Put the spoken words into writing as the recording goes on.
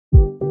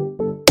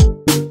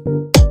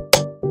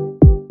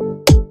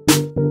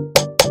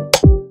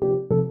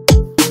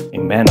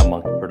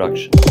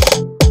production.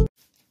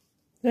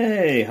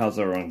 Hey, how's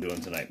everyone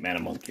doing tonight?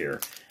 MyTHIC here.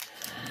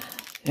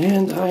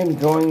 And I'm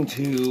going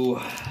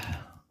to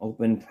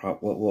open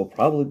what will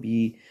probably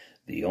be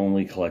the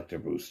only collector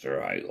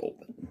booster I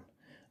open.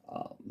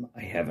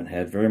 I haven't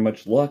had very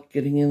much luck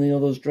getting any of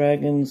those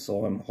dragons,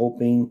 so I'm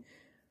hoping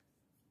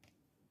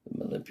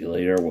the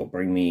manipulator will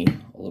bring me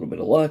a little bit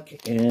of luck,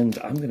 and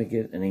I'm going to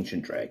get an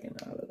ancient dragon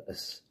out of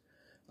this.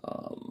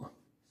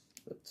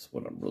 That's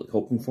what I'm really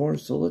hoping for,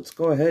 so let's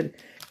go ahead,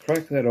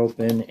 crack that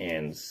open,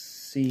 and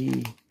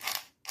see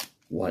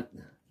what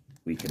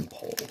we can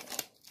pull.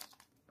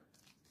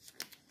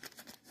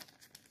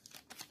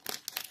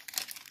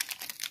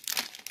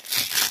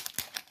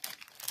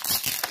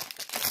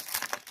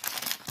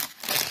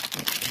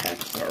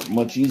 Packs are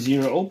much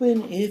easier to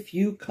open if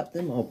you cut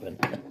them open.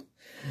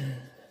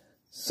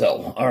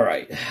 So,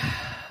 alright,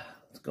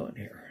 let's go in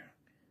here.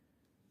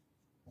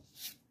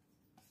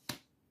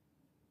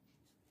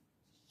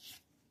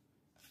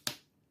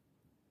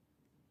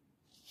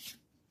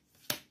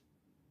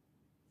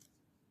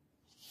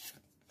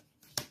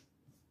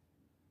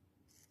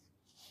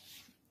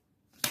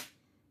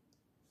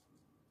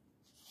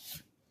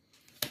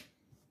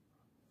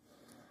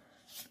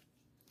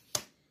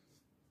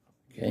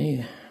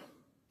 Okay,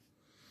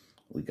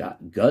 we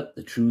got Gut,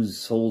 the True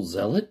Soul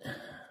Zealot.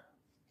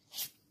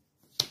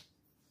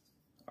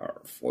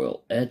 Our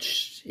foil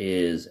etched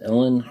is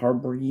Ellen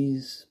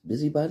Harbury's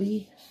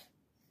Busybody.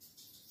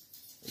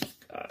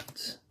 We've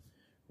got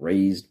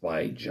Raised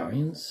by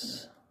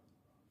Giants.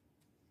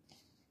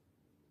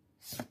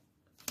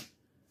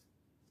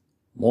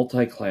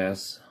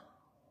 Multi-class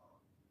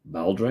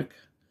Baldur'S.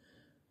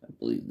 I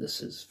believe this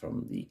is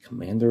from the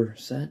Commander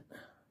set.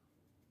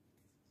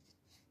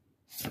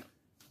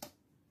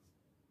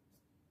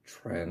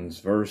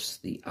 Transverse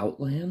the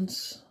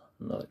Outlands,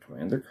 another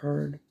Commander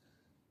card.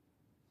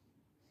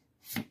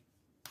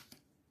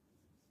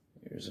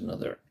 Here's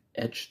another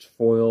etched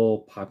foil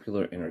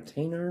Popular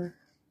Entertainer.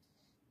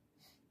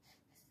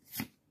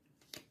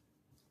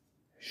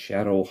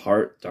 Shadow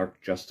Heart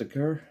Dark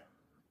Justicar.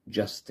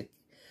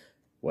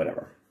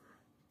 Whatever.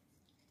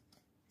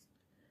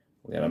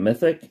 We got a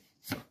Mythic.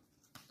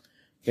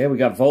 Okay, we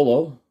got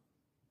Volo.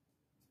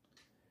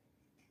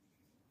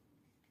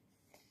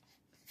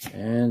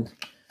 And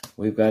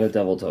we've got a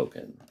Devil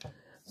Token.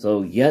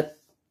 So, yet,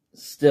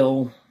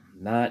 still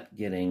not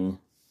getting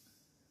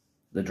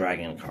the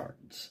Dragon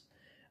cards.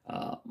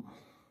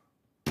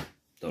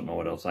 Don't know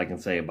what else I can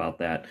say about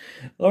that.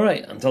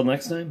 Alright, until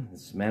next time,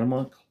 this is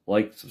MyTHIC.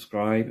 Like,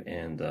 subscribe,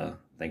 and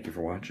thank you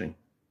for watching.